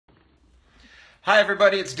Hi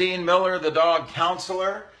everybody, it's Dean Miller, the dog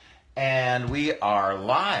counselor, and we are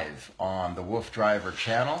live on the Wolf Driver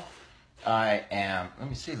channel. Let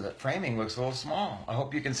me see, the framing looks a little small. I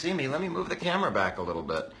hope you can see me. Let me move the camera back a little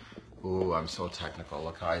bit. Ooh, I'm so technical.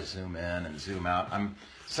 Look how I zoom in and zoom out. I'm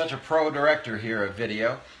such a pro director here of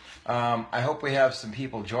video. I hope we have some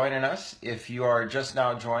people joining us. If you are just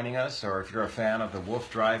now joining us, or if you're a fan of the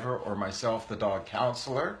Wolf Driver or myself, the dog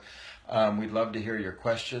counselor, we'd love to hear your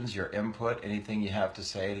questions, your input, anything you have to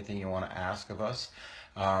say, anything you want to ask of us.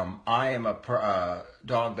 I am a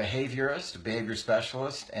dog behaviorist, behavior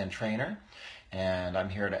specialist, and trainer, and I'm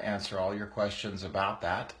here to answer all your questions about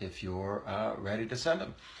that if you're ready to send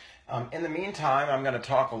them. In the meantime, I'm going to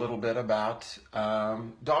talk a little bit about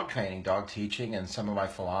dog training, dog teaching, and some of my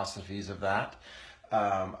philosophies of that.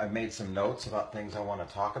 I've made some notes about things I want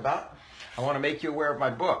to talk about. I want to make you aware of my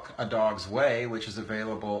book, A Dog's Way, which is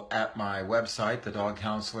available at my website,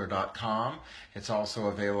 thedogcounselor.com. It's also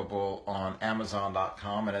available on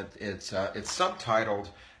Amazon.com, and it's subtitled,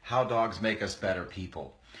 How Dogs Make Us Better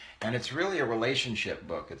People. And it's really a relationship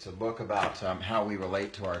book. It's a book about how we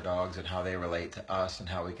relate to our dogs and how they relate to us and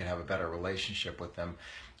how we can have a better relationship with them.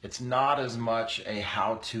 It's not as much a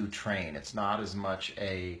how-to train. It's not as much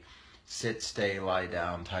a sit, stay, lie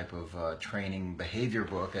down type of training behavior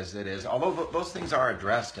book as it is, although those things are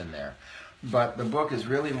addressed in there. But the book is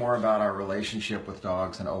really more about our relationship with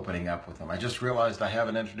dogs and opening up with them. I just realized I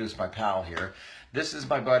haven't introduced my pal here. This is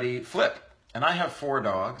my buddy Flip, and I have 4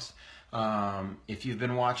 dogs. If you've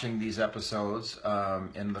been watching these episodes,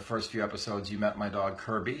 in the first few episodes, you met my dog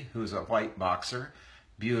Kirby, who's a white boxer.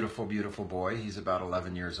 Beautiful, beautiful boy. He's about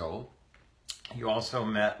 11 years old. You also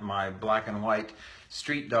met my black and white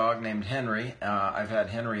street dog named Henry. I've had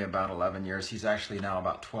Henry about 11 years. He's actually now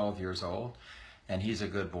about 12 years old, and he's a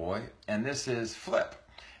good boy. And this is Flip.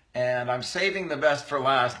 And I'm saving the best for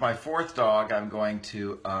last. My 4th dog I'm going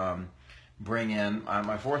to bring in.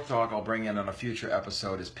 My 4th dog I'll bring in on a future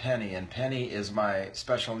episode is Penny. And Penny is my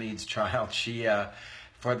special needs child. She,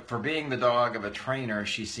 for being the dog of a trainer,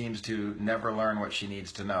 she seems to never learn what she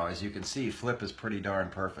needs to know. As you can see, Flip is pretty darn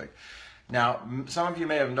perfect. Now, some of you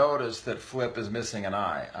may have noticed that Flip is missing an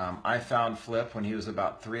eye. I found Flip when he was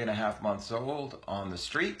about 3.5 months old on the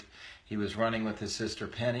street. He was running with his sister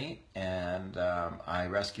Penny, and I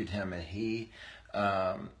rescued him, and he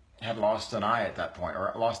had lost an eye at that point,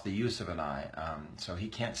 or lost the use of an eye. So he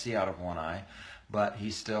can't see out of one eye, but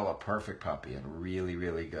he's still a perfect puppy and really,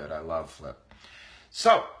 really good. I love Flip.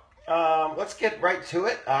 So, let's get right to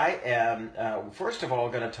it. I am, first of all,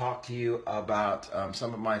 going to talk to you about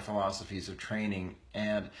some of my philosophies of training.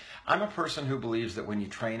 And I'm a person who believes that when you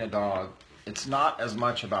train a dog, it's not as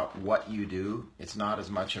much about what you do. It's not as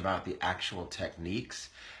much about the actual techniques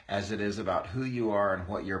as it is about who you are and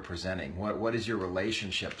what you're presenting. What is your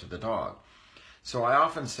relationship to the dog? So I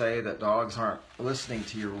often say that dogs aren't listening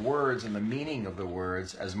to your words and the meaning of the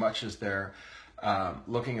words as much as they're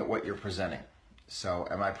looking at what you're presenting. So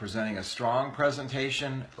am I presenting a strong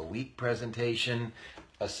presentation, a weak presentation,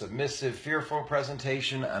 a submissive, fearful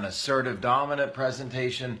presentation, an assertive, dominant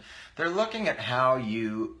presentation? They're looking at how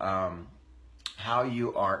you are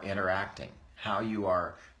interacting, how you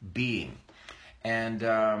are being. And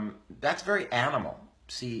that's very animal.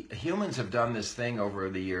 See, humans have done this thing over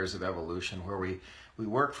the years of evolution where we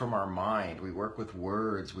work from our mind, we work with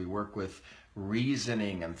words, we work with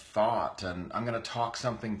reasoning and thought, and I'm going to talk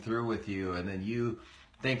something through with you, and then you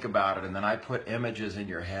think about it, and then I put images in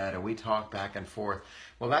your head, and we talk back and forth.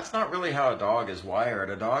 Well, that's not really how a dog is wired.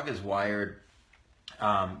 A dog is wired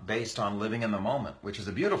based on living in the moment, which is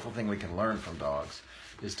a beautiful thing we can learn from dogs,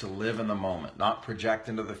 is to live in the moment, not project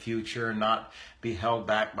into the future, not be held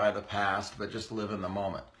back by the past, but just live in the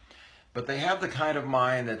moment. But they have the kind of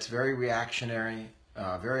mind that's very reactionary,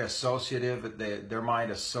 very associative. Their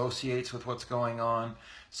mind associates with what's going on.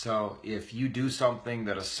 So if you do something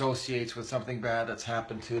that associates with something bad that's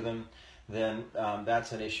happened to them, then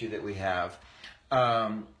that's an issue that we have.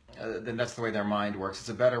 Then that's the way their mind works. It's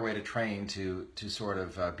a better way to train to sort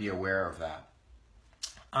of be aware of that.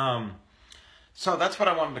 So that's what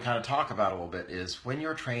I wanted to kind of talk about a little bit, is when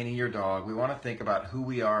you're training your dog, we want to think about who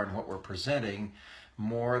we are and what we're presenting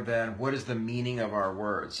more than what is the meaning of our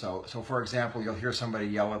words. So for example, you'll hear somebody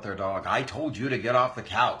yell at their dog, "I told you to get off the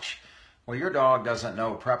couch." Well, your dog doesn't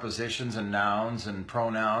know prepositions and nouns and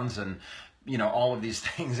pronouns and, you know, all of these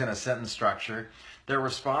things in a sentence structure. They're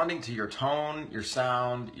responding to your tone, your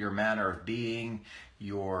sound, your manner of being,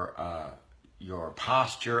 your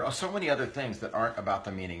posture, so many other things that aren't about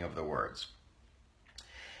the meaning of the words.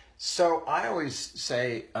 So I always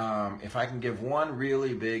say, if I can give one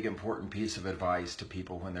really big important piece of advice to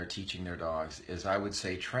people when they're teaching their dogs, is I would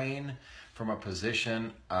say train from a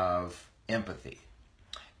position of empathy.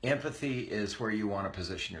 Empathy is where you want to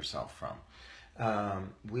position yourself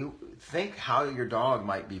from. We think how your dog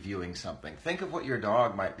might be viewing something. Think of what your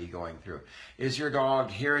dog might be going through. Is your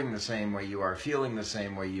dog hearing the same way you are, feeling the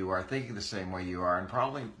same way you are, thinking the same way you are, and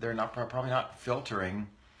probably not filtering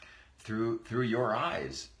through your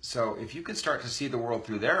eyes. So if you can start to see the world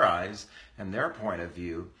through their eyes and their point of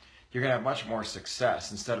view, you're going to have much more success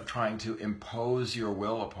instead of trying to impose your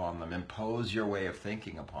will upon them, impose your way of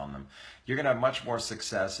thinking upon them. You're going to have much more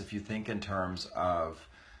success if you think in terms of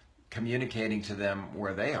communicating to them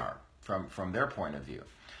where they are from their point of view.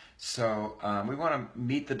 So we want to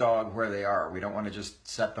meet the dog where they are. We don't want to just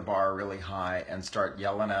set the bar really high and start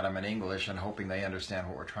yelling at them in English and hoping they understand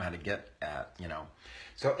what we're trying to get at, you know.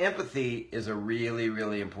 So empathy is a really,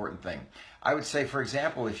 really important thing. I would say, for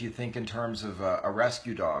example, if you think in terms of a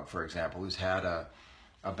rescue dog, for example, who's had a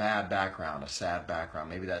bad background, a sad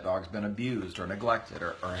background, maybe that dog's been abused or neglected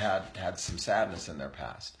or had some sadness in their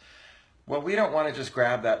past. Well, we don't want to just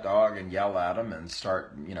grab that dog and yell at them and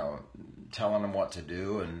start, you know, telling them what to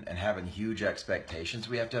do and having huge expectations.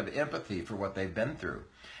 We have to have empathy for what they've been through.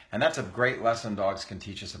 And that's a great lesson dogs can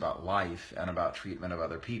teach us about life and about treatment of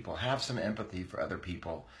other people. Have some empathy for other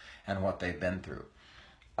people and what they've been through.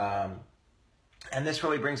 And this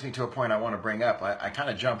really brings me to a point I want to bring up. I kind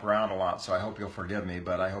of jump around a lot, so I hope you'll forgive me,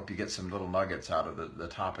 but I hope you get some little nuggets out of the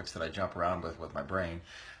topics that I jump around with my brain.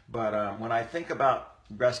 But when I think about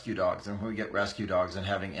rescue dogs and when we get rescue dogs and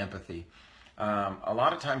having empathy, a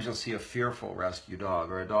lot of times you'll see a fearful rescue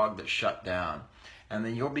dog or a dog that's shut down, and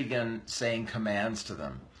then you'll begin saying commands to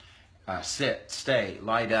them. Sit, stay,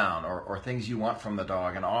 lie down, or things you want from the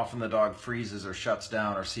dog, and often the dog freezes or shuts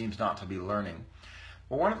down or seems not to be learning.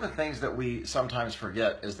 Well, one of the things that we sometimes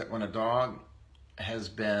forget is that when a dog has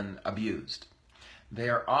been abused, they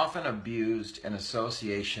are often abused in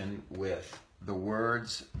association with the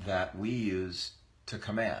words that we use to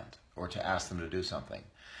command or to ask them to do something.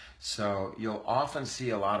 So you'll often see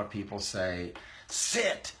a lot of people say,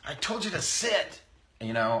 sit, I told you to sit,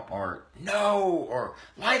 you know, or no, or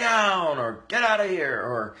lie down, or get out of here,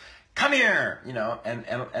 or come here, you know,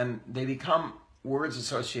 and they become words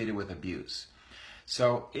associated with abuse.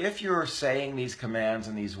 So if you're saying these commands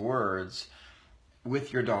and these words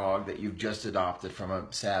with your dog that you've just adopted from a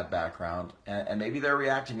sad background, and maybe they're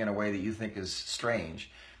reacting in a way that you think is strange,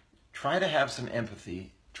 try to have some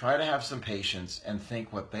empathy, try to have some patience, and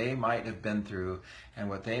think what they might have been through and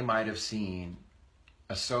what they might have seen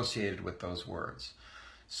associated with those words.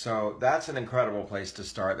 So that's an incredible place to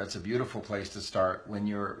start. That's a beautiful place to start when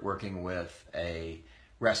you're working with a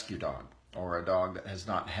rescue dog or a dog that has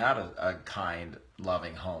not had a kind,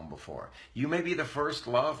 loving home before. You may be the first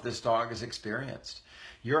love this dog has experienced.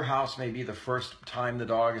 Your house may be the first time the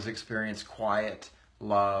dog has experienced quiet,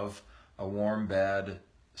 love, a warm bed,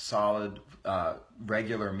 solid,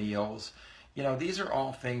 regular meals. You know, these are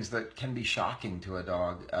all things that can be shocking to a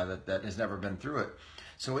dog that has never been through it.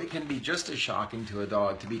 So it can be just as shocking to a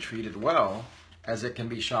dog to be treated well as it can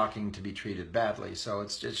be shocking to be treated badly. So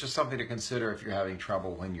it's just something to consider if you're having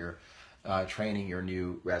trouble when you're training your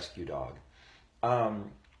new rescue dog.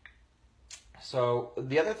 So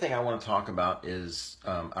the other thing I want to talk about is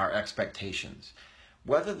our expectations.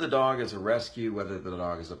 Whether the dog is a rescue, whether the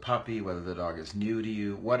dog is a puppy, whether the dog is new to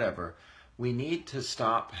you, whatever, we need to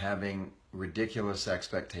stop having ridiculous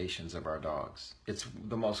expectations of our dogs. It's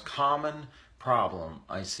the most common problem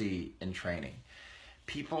I see in training.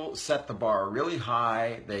 People set the bar really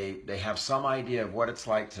high. They have some idea of what it's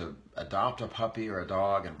like to adopt a puppy or a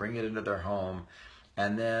dog and bring it into their home,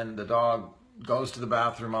 and then the dog goes to the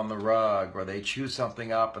bathroom on the rug, or they chew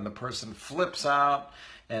something up and the person flips out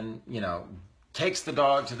and, you know, takes the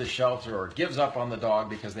dog to the shelter or gives up on the dog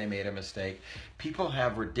because they made a mistake. People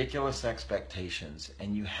have ridiculous expectations,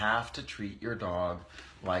 and you have to treat your dog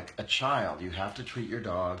like a child. You have to treat your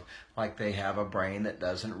dog like they have a brain that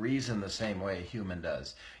doesn't reason the same way a human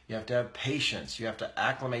does. You have to have patience. You have to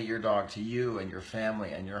acclimate your dog to you and your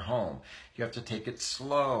family and your home. You have to take it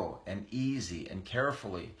slow and easy and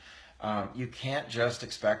carefully. You can't just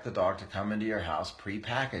expect the dog to come into your house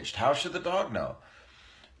pre-packaged. How should the dog know?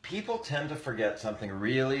 People tend to forget something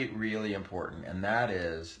really, really important, and that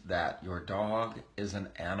is that your dog is an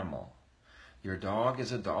animal. Your dog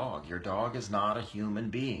is a dog. Your dog is not a human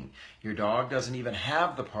being. Your dog doesn't even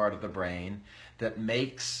have the part of the brain that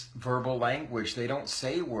makes verbal language. They don't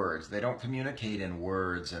say words. They don't communicate in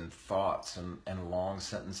words and thoughts and long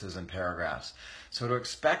sentences and paragraphs. So to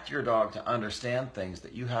expect your dog to understand things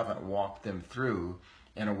that you haven't walked them through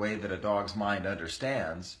in a way that a dog's mind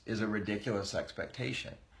understands is a ridiculous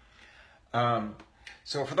expectation.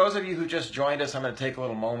 So for those of you who just joined us, I'm going to take a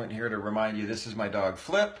little moment here to remind you this is my dog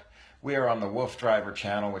Flip. We are on the Wolf Driver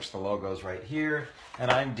channel, which the logo is right here. And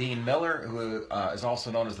I'm Dean Miller, who is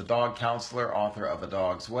also known as the Dog Counselor, author of A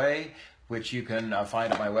Dog's Way, which you can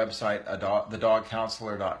find at my website,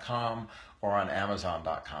 thedogcounselor.com, or on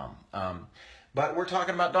amazon.com. But we're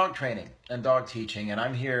talking about dog training and dog teaching, and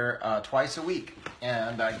I'm here twice a week.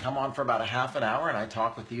 And I come on for about a half an hour, and I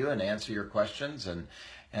talk with you and answer your questions and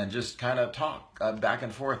just kind of talk back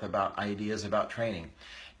and forth about ideas about training.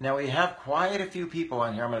 Now, we have quite a few people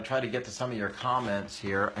on here. I'm going to try to get to some of your comments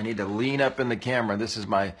here. I need to lean up in the camera. This is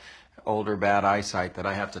my older bad eyesight that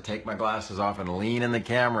I have to take my glasses off and lean in the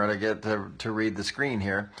camera to get to read the screen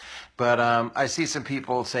here. But I see some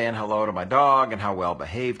people saying hello to my dog and how well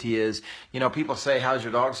behaved he is. You know, people say, how's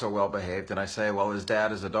your dog so well behaved? And I say, well, his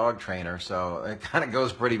dad is a dog trainer, so it kind of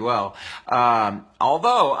goes pretty well.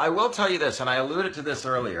 Although I will tell you this, and I alluded to this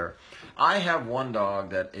earlier, I have one dog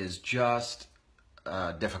that is just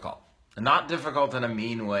difficult. Not difficult in a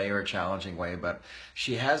mean way or a challenging way, but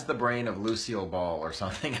she has the brain of Lucille Ball or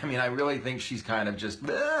something. I mean, I really think she's kind of just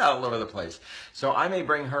all over the place. So I may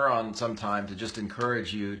bring her on sometime to just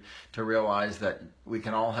encourage you to realize that we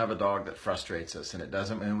can all have a dog that frustrates us, and it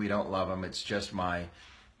doesn't mean we don't love him. It's just my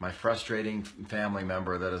frustrating family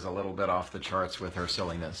member that is a little bit off the charts with her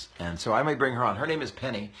silliness. And so I may bring her on. Her name is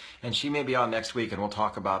Penny, and she may be on next week, and we'll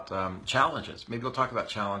talk about challenges. Maybe we'll talk about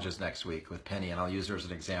challenges next week with Penny, and I'll use her as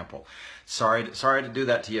an example. Sorry to do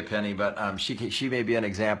that to you, Penny, but she may be an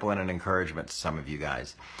example and an encouragement to some of you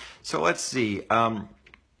guys. So let's see. I'm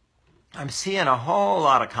seeing a whole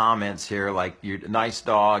lot of comments here, like your nice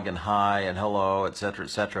dog and hi and hello, etc.,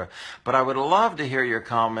 etc. But I would love to hear your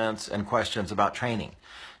comments and questions about training.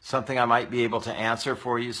 Something I might be able to answer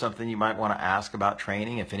for you, something you might want to ask about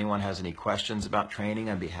training. If anyone has any questions about training,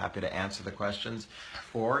 I'd be happy to answer the questions.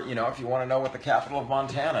 Or, you know, if you want to know what the capital of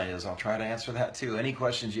Montana is, I'll try to answer that too. Any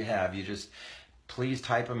questions you have, you just please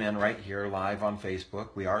type them in right here live on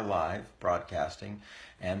Facebook. We are live broadcasting.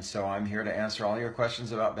 And so I'm here to answer all your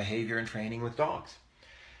questions about behavior and training with dogs.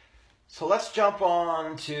 So let's jump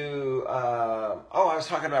on to, I was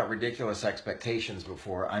talking about ridiculous expectations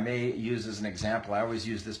before. I may use as an example, I always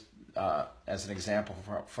use this as an example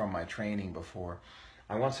from my training before.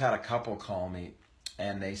 I once had a couple call me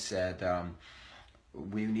and they said,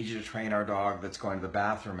 we need you to train our dog that's going to the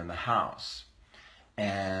bathroom in the house.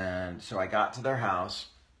 And so I got to their house,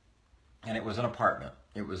 and it was an apartment.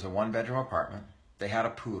 It was a one-bedroom apartment. They had a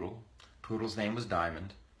poodle. Poodle's name was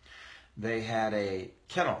Diamond. They had a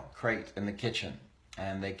kennel crate in the kitchen,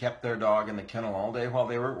 and they kept their dog in the kennel all day while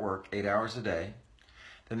they were at work, 8 hours a day.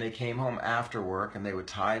 Then they came home after work, and they would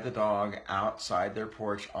tie the dog outside their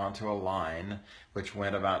porch onto a line, which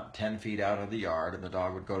went about 10 feet out of the yard, and the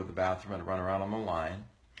dog would go to the bathroom and run around on the line.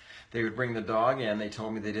 They would bring the dog in. They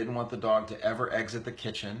told me they didn't want the dog to ever exit the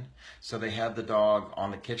kitchen, so they had the dog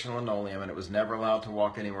on the kitchen linoleum, and it was never allowed to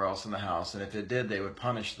walk anywhere else in the house, and if it did, they would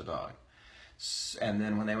punish the dog. And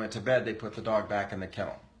then when they went to bed, they put the dog back in the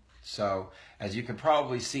kennel. So as you can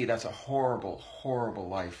probably see, that's a horrible, horrible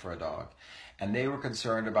life for a dog. And they were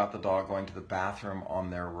concerned about the dog going to the bathroom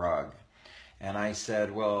on their rug. And I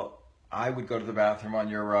said, well, I would go to the bathroom on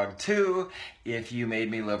your rug too if you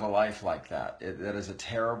made me live a life like that. That is a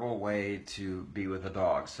terrible way to be with a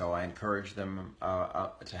dog. So I encourage them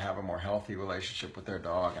to have a more healthy relationship with their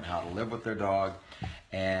dog and how to live with their dog.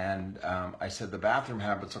 And I said the bathroom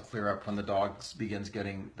habits will clear up when the dog begins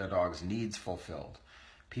getting the dog's needs fulfilled.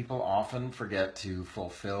 People often forget to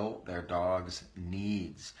fulfill their dog's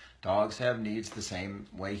needs. Dogs have needs the same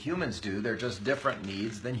way humans do. They're just different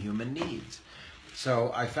needs than human needs.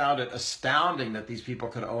 So I found it astounding that these people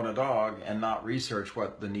could own a dog and not research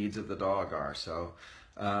what the needs of the dog are. So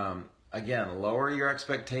again, lower your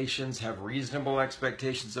expectations, have reasonable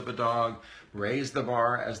expectations of a dog, raise the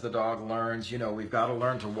bar as the dog learns. You know, we've got to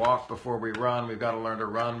learn to walk before we run. We've got to learn to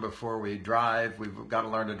run before we drive. We've got to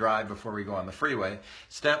learn to drive before we go on the freeway.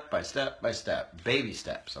 Step by step by step, baby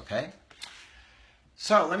steps, okay?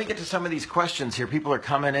 So let me get to some of these questions here. People are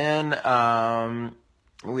coming in.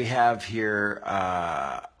 We have here,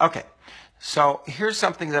 okay, so here's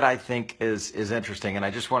something that I think is interesting, and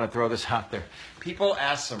I just want to throw this out there. People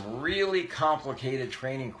ask some really complicated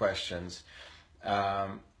training questions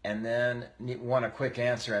and then want a quick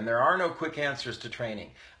answer, and there are no quick answers to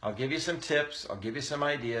training. I'll give you some tips, I'll give you some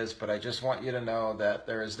ideas, but I just want you to know that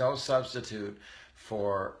there is no substitute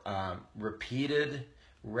for repeated,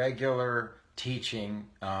 regular teaching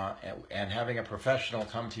and having a professional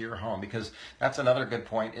come to your home, because that's another good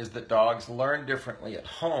point, is that dogs learn differently at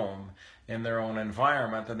home in their own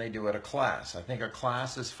environment than they do at a class. I think a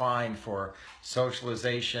class is fine for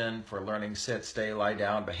socialization, for learning sit, stay, lie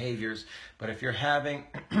down behaviors. But if you're having,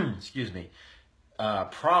 excuse me,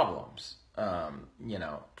 problems,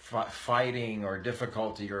 fighting or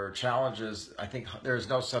difficulty or challenges, I think there's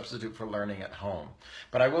no substitute for learning at home.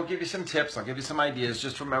 But I will give you some tips. I'll give you some ideas.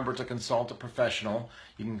 Just remember to consult a professional.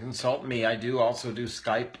 You can consult me. I do also do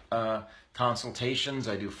Skype consultations.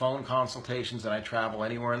 I do phone consultations, and I travel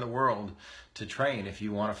anywhere in the world to train. If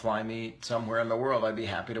you want to fly me somewhere in the world, I'd be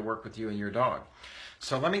happy to work with you and your dog.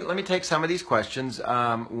 So let me take some of these questions.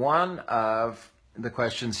 One of the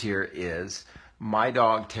questions here is, my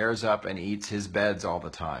dog tears up and eats his beds all the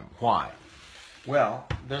time. Why? Well,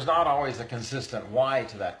 there's not always a consistent why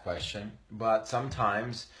to that question, but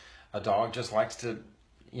sometimes a dog just likes to,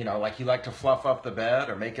 like you like to fluff up the bed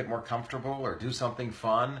or make it more comfortable or do something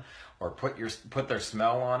fun or put their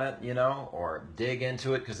smell on it, or dig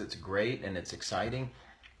into it because it's great and it's exciting.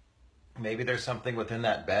 Maybe there's something within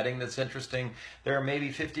that bedding that's interesting. There are maybe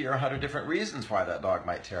 50 or 100 different reasons why that dog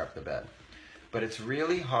might tear up the bed. But it's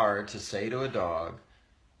really hard to say to a dog,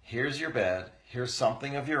 here's your bed, here's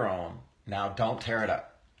something of your own, now don't tear it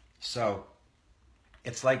up. So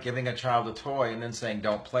it's like giving a child a toy and then saying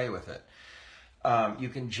don't play with it. You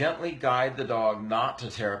can gently guide the dog not to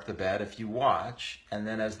tear up the bed if you watch, and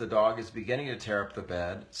then as the dog is beginning to tear up the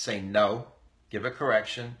bed, say no, give a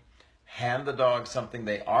correction, hand the dog something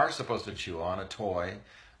they are supposed to chew on, a toy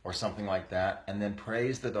or something like that, and then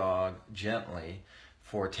praise the dog gently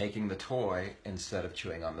for taking the toy instead of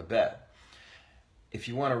chewing on the bed. If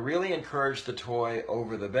you want to really encourage the toy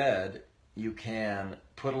over the bed, you can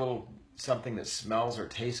put a little something that smells or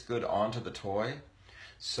tastes good onto the toy.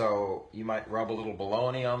 So you might rub a little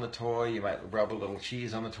bologna on the toy, you might rub a little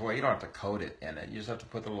cheese on the toy. You don't have to coat it in it, you just have to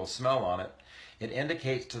put the little smell on it. It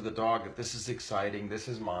indicates to the dog that this is exciting, this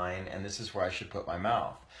is mine, and this is where I should put my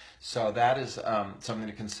mouth. So that is something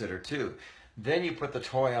to consider too. Then you put the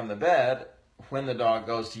toy on the bed when the dog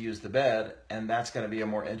goes to use the bed, and that's going to be a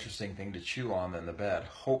more interesting thing to chew on than the bed,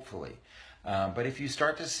 hopefully. But if you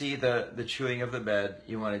start to see the chewing of the bed,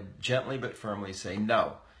 you want to gently but firmly say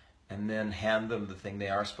no, and then hand them the thing they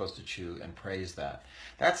are supposed to chew and praise that.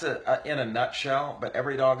 That's in a nutshell, but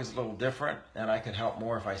every dog is a little different, and I can help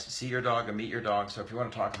more if I see your dog and meet your dog. So if you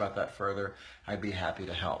want to talk about that further, I'd be happy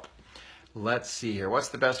to help. Let's see here. What's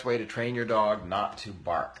the best way to train your dog not to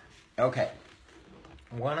bark? Okay.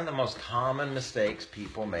 One of the most common mistakes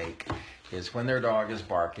people make is when their dog is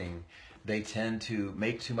barking, they tend to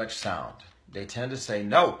make too much sound. They tend to say,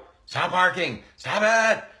 no, stop barking, stop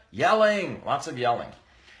it, yelling, lots of yelling.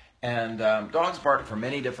 And dogs bark for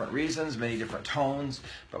many different reasons, many different tones,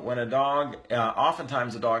 but when a dog,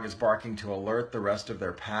 oftentimes a dog is barking to alert the rest of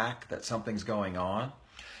their pack that something's going on.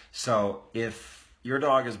 So if your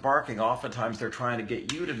dog is barking, oftentimes they're trying to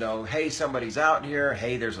get you to know, hey, somebody's out here,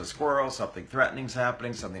 hey, there's a squirrel, something threatening's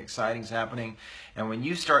happening, something exciting's happening. And when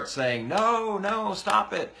you start saying, no, no,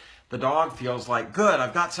 stop it, the dog feels like, good,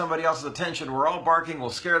 I've got somebody else's attention, we're all barking,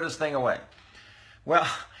 we'll scare this thing away. Well,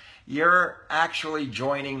 you're actually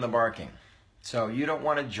joining the barking. So you don't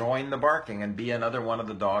want to join the barking and be another one of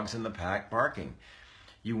the dogs in the pack barking.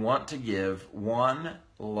 You want to give one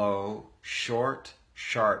low, short,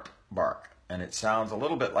 sharp bark. And it sounds a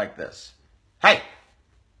little bit like this. Hey!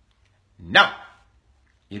 No!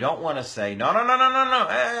 You don't want to say, no, no, no, no, no,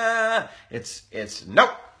 no. It's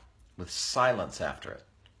no, with silence after it.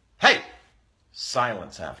 Hey!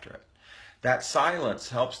 Silence after it. That silence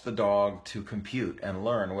helps the dog to compute and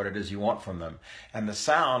learn what it is you want from them. And the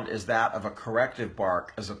sound is that of a corrective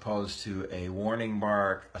bark as opposed to a warning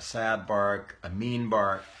bark, a sad bark, a mean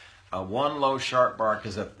bark. A one low, sharp bark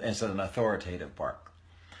is an authoritative bark.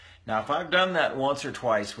 Now, if I've done that once or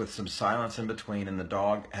twice with some silence in between and the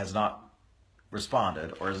dog has not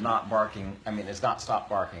responded or is not barking, has not stopped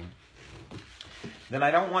barking, then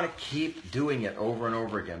I don't want to keep doing it over and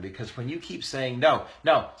over again, because when you keep saying no,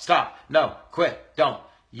 no, stop, no, quit, don't,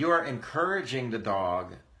 you're encouraging the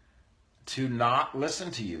dog to not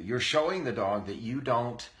listen to you. You're showing the dog that you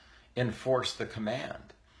don't enforce the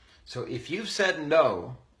command. So if you've said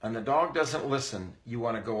no, and the dog doesn't listen, you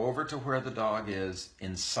want to go over to where the dog is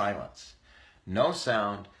in silence. No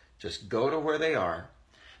sound, just go to where they are,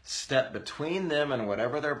 step between them and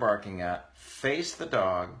whatever they're barking at, face the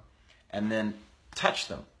dog, and then touch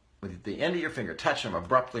them with the end of your finger. Touch them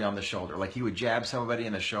abruptly on the shoulder, like you would jab somebody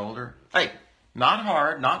in the shoulder. Hey, not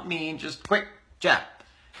hard, not mean, just quick jab,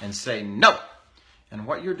 and say no. And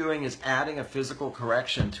what you're doing is adding a physical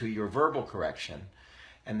correction to your verbal correction,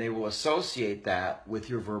 and they will associate that with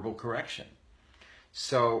your verbal correction.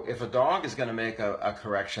 So if a dog is going to make a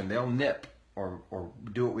correction, they'll nip or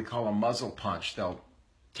do what we call a muzzle punch. They'll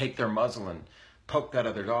take their muzzle and poke that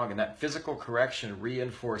other dog, and that physical correction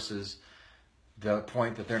reinforces the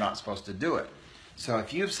point that they're not supposed to do it. So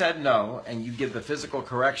if you've said no and you give the physical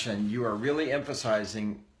correction, you are really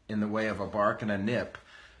emphasizing in the way of a bark and a nip,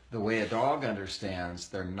 the way a dog understands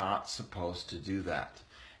they're not supposed to do that.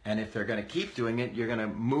 And if they're going to keep doing it, you're going to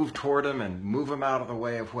move toward them and move them out of the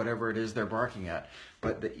way of whatever it is they're barking at.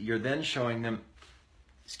 But you're then showing them,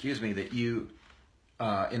 that you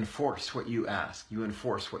enforce what you ask. You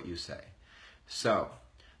enforce what you say. So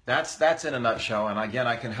that's in a nutshell. And again,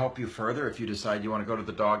 I can help you further if you decide you want to go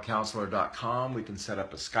to thedogcounselor.com. We can set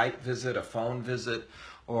up a Skype visit, a phone visit,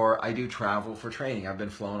 or I do travel for training. I've been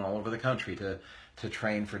flown all over the country to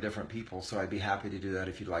train for different people, so I'd be happy to do that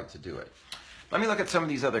if you'd like to do it. Let me look at some of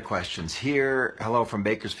these other questions here. Hello from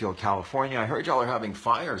Bakersfield, California. I heard y'all are having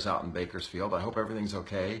fires out in Bakersfield. I hope everything's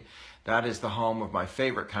okay. That is the home of my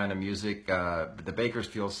favorite kind of music, the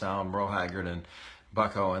Bakersfield Sound, Merle Haggard and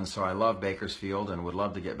Buck Owens. So I love Bakersfield and would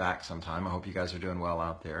love to get back sometime. I hope you guys are doing well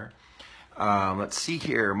out there. Let's see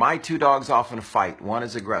here. My two dogs often fight. One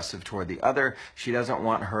is aggressive toward the other. She doesn't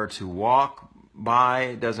want her to walk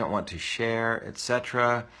by, doesn't want to share,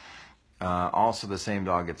 etc. Also, the same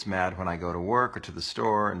dog gets mad when I go to work or to the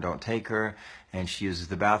store and don't take her, and she uses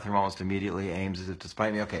the bathroom almost immediately, aims as if to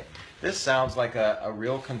spite me. Okay, this sounds like a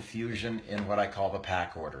real confusion in what I call the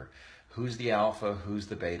pack order. Who's the alpha? Who's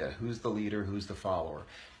the beta? Who's the leader? Who's the follower?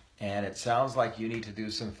 And it sounds like you need to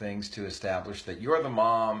do some things to establish that you're the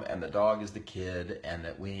mom and the dog is the kid, and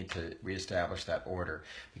that we need to reestablish that order.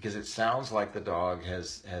 Because it sounds like the dog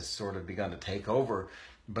has sort of begun to take over,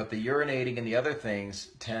 but the urinating and the other things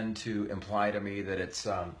tend to imply to me that it's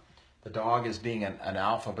the dog is being an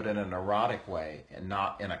alpha, but in a neurotic way and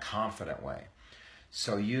not in a confident way.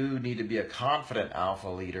 So you need to be a confident alpha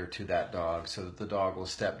leader to that dog so that the dog will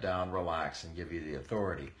step down, relax, and give you the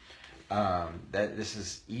authority. That this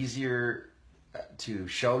is easier to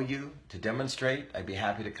show you, to demonstrate. I'd be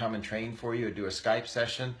happy to come and train for you or do a Skype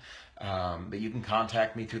session. But you can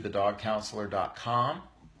contact me through thedogcounselor.com.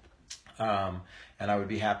 And I would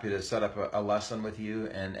be happy to set up a lesson with you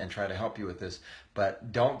and try to help you with this.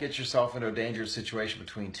 But don't get yourself into a dangerous situation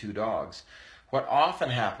between two dogs. What often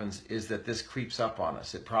happens is that this creeps up on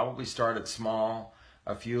us. It probably started small,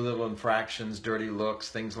 a few little infractions, dirty looks,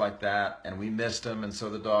 things like that, and we missed them, and so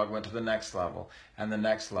the dog went to the next level and the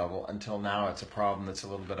next level until now it's a problem that's a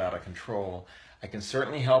little bit out of control. I can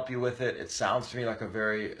certainly help you with it. It sounds to me like a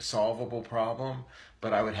very solvable problem,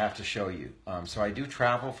 but I would have to show you. So I do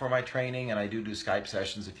travel for my training, and I do Skype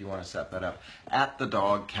sessions if you want to set that up at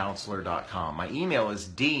thedogcounselor.com. My email is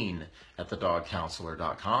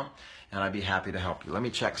dean@thedogcounselor.com, and I'd be happy to help you. Let me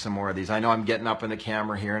check some more of these. I know I'm getting up in the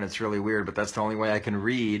camera here, and it's really weird, but that's the only way I can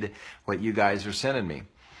read what you guys are sending me.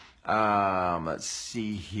 Let's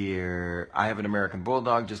see here. I have an American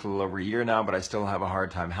Bulldog, just a little over a year now, but I still have a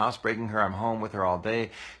hard time housebreaking her. I'm home with her all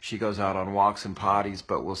day. She goes out on walks and potties,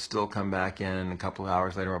 but will still come back in a couple of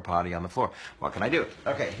hours later and potty on the floor. What can I do?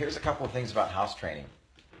 Okay, here's a couple of things about house training.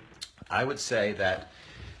 I would say that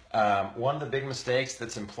one of the big mistakes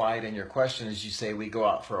that's implied in your question is you say we go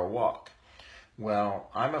out for a walk.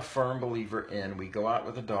 Well, I'm a firm believer in we go out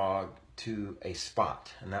with a dog to a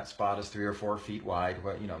spot, and that spot is 3 or 4 feet wide.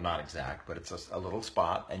 Well, not exact, but it's a little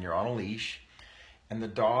spot, and you're on a leash, and the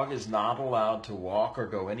dog is not allowed to walk or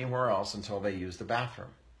go anywhere else until they use the bathroom.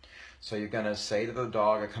 So you're going to say to the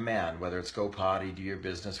dog a command, whether it's go potty, do your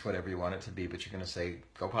business, whatever you want it to be, but you're going to say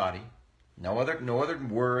go potty. No other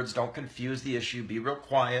words. Don't confuse the issue. Be real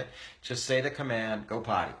quiet. Just say the command, go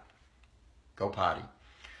potty. Go potty.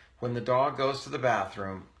 When the dog goes to the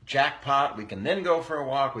bathroom, jackpot, we can then go for a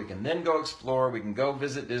walk, we can then go explore, we can go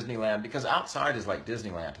visit Disneyland, because outside is like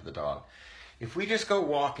Disneyland to the dog. If we just go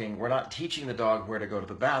walking, we're not teaching the dog where to go to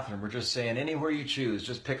the bathroom. We're just saying anywhere you choose,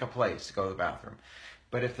 just pick a place to go to the bathroom.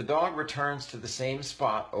 But if the dog returns to the same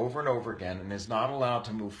spot over and over again and is not allowed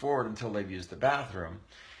to move forward until they've used the bathroom,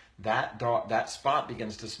 that spot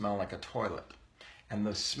begins to smell like a toilet. And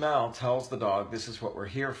the smell tells the dog this is what we're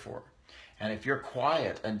here for. And if you're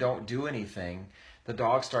quiet and don't do anything, the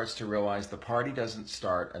dog starts to realize the party doesn't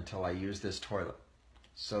start until I use this toilet.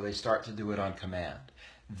 So they start to do it on command.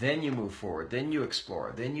 Then you move forward. Then you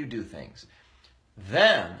explore. Then you do things.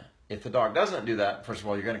 Then, if the dog doesn't do that, first of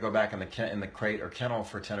all, you're going to go back in the crate or kennel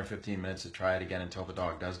for 10 or 15 minutes to try it again until the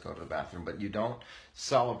dog does go to the bathroom. But you don't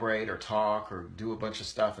celebrate or talk or do a bunch of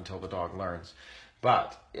stuff until the dog learns.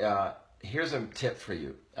 But here's a tip for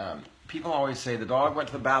you. People always say the dog went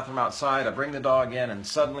to the bathroom outside, I bring the dog in, and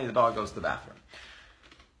suddenly the dog goes to the bathroom.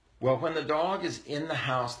 Well, when the dog is in the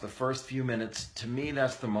house the first few minutes, to me,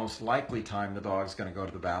 that's the most likely time the dog's going to go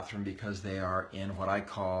to the bathroom because they are in what I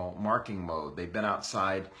call marking mode. They've been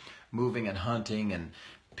outside moving and hunting and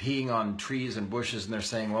peeing on trees and bushes, and they're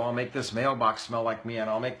saying, well, I'll make this mailbox smell like me, and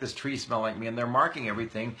I'll make this tree smell like me, and they're marking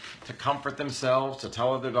everything to comfort themselves, to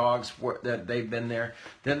tell other dogs that they've been there.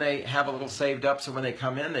 Then they have a little saved up, so when they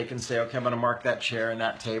come in, they can say, okay, I'm going to mark that chair and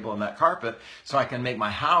that table and that carpet so I can make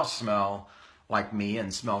my house smell like me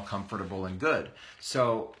and smell comfortable and good.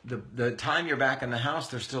 So the time you're back in the house,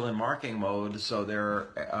 they're still in marking mode, so they're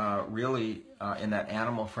really in that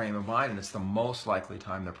animal frame of mind, and it's the most likely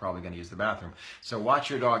time they're probably going to use the bathroom. So watch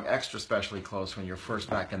your dog extra specially close when you're first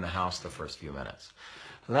back in the house the first few minutes.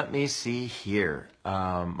 Let me see here.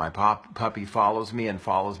 My puppy follows me in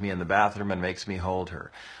the bathroom and makes me hold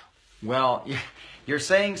her. Well, you're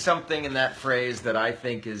saying something in that phrase that I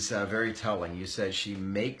think is very telling. You said, she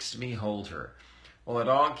makes me hold her. Well, a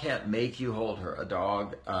dog can't make you hold her. A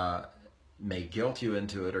dog may guilt you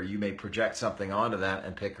into it, or you may project something onto that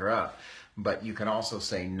and pick her up. But you can also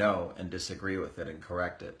say no and disagree with it and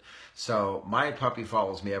correct it. So my puppy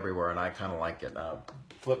follows me everywhere, and I kind of like it.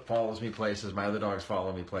 Flip follows me places. My other dogs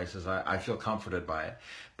follow me places. I feel comforted by it.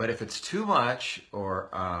 But if it's too much, or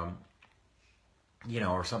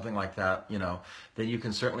or something like that, then you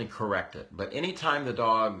can certainly correct it. But anytime the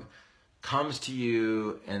dog comes to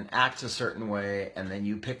you and acts a certain way, and then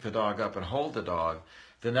you pick the dog up and hold the dog,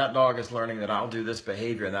 then that dog is learning that I'll do this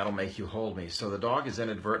behavior and that'll make you hold me. So the dog is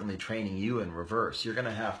inadvertently training you in reverse. You're going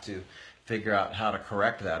to have to figure out how to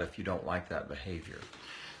correct that if you don't like that behavior.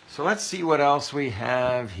 So let's see what else we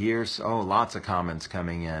have here. So, lots of comments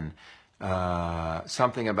coming in.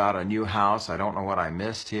 Something about a new house. I don't know what I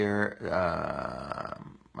missed here.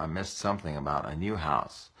 I missed something about a new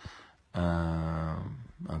house.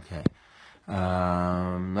 Okay.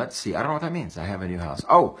 Let's see. I don't know what that means. I have a new house.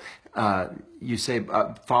 Oh, you say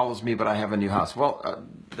follows me, but I have a new house. Well,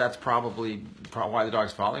 that's probably why the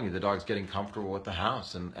dog's following you. The dog's getting comfortable with the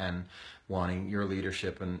house and wanting your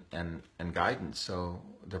leadership and guidance. So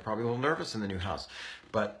they're probably a little nervous in the new house.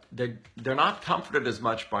 But they're not comforted as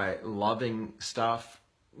much by loving stuff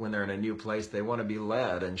when they're in a new place. They want to be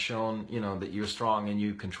led and shown, that you're strong and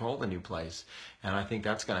you control the new place. And I think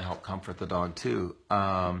that's going to help comfort the dog too.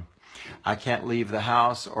 I can't leave the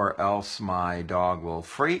house or else my dog will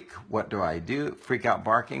freak. What do I do? Freak out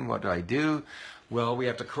barking. What do I do? Well, we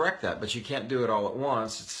have to correct that, but you can't do it all at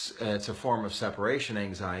once. It's a form of separation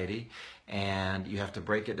anxiety, and you have to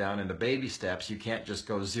break it down into baby steps. You can't just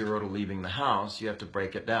go 0 to leaving the house. You have to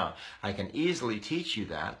break it down. I can easily teach you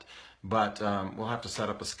that, but we'll have to set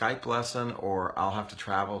up a Skype lesson, or I'll have to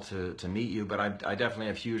travel to meet you. But I definitely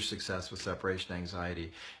have huge success with separation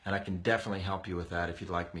anxiety, and I can definitely help you with that if you'd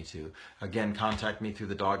like me to. Again, contact me through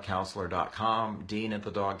thedogcounselor.com,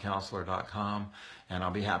 dean@thedogcounselor.com, and I'll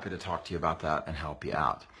be happy to talk to you about that and help you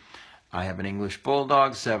out. I have an English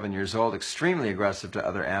Bulldog, 7 years old, extremely aggressive to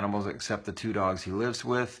other animals except the 2 dogs he lives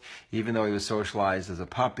with. Even though he was socialized as a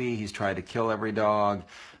puppy, he's tried to kill every dog.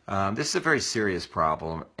 This is a very serious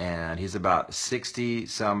problem, and he's about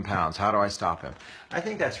 60-some pounds. How do I stop him? I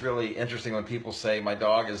think that's really interesting when people say, my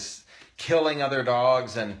dog is killing other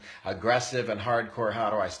dogs and aggressive and hardcore.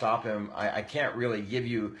 How do I stop him? I can't really give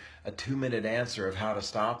you a 2-minute answer of how to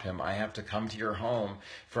stop him. I have to come to your home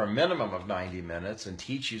for a minimum of 90 minutes and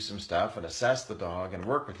teach you some stuff and assess the dog and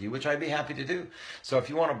work with you, which I'd be happy to do. So if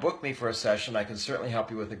you want to book me for a session, I can certainly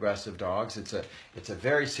help you with aggressive dogs. It's a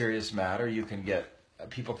very serious matter.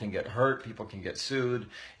 People can get hurt, people can get sued,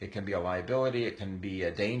 it can be a liability, it can be a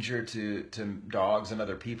danger to dogs and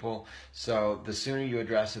other people. So the sooner you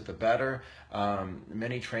address it, the better.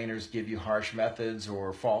 Many trainers give you harsh methods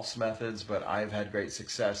or false methods, but I've had great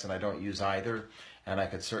success and I don't use either, and I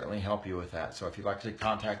could certainly help you with that. So if you'd like to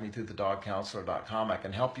contact me through thedogcounselor.com, I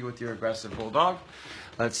can help you with your aggressive bulldog.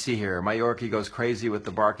 Let's see here. My Yorkie goes crazy with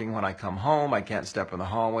the barking when I come home. I can't step in the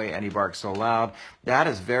hallway and he barks so loud. That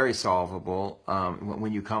is very solvable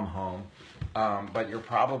when you come home. But you're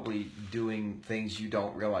probably doing things you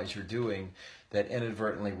don't realize you're doing that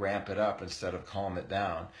inadvertently ramp it up instead of calm it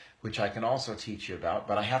down, which I can also teach you about.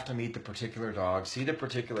 But I have to meet the particular dog, see the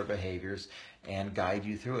particular behaviors, and guide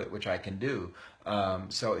you through it, which I can do.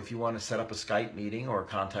 So if you want to set up a Skype meeting or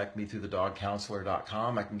contact me through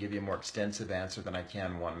thedogcounselor.com, I can give you a more extensive answer than I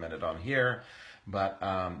can 1 minute on here. But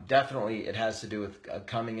definitely it has to do with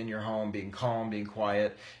coming in your home, being calm, being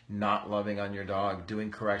quiet, not loving on your dog, doing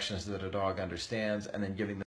corrections that a dog understands, and then giving them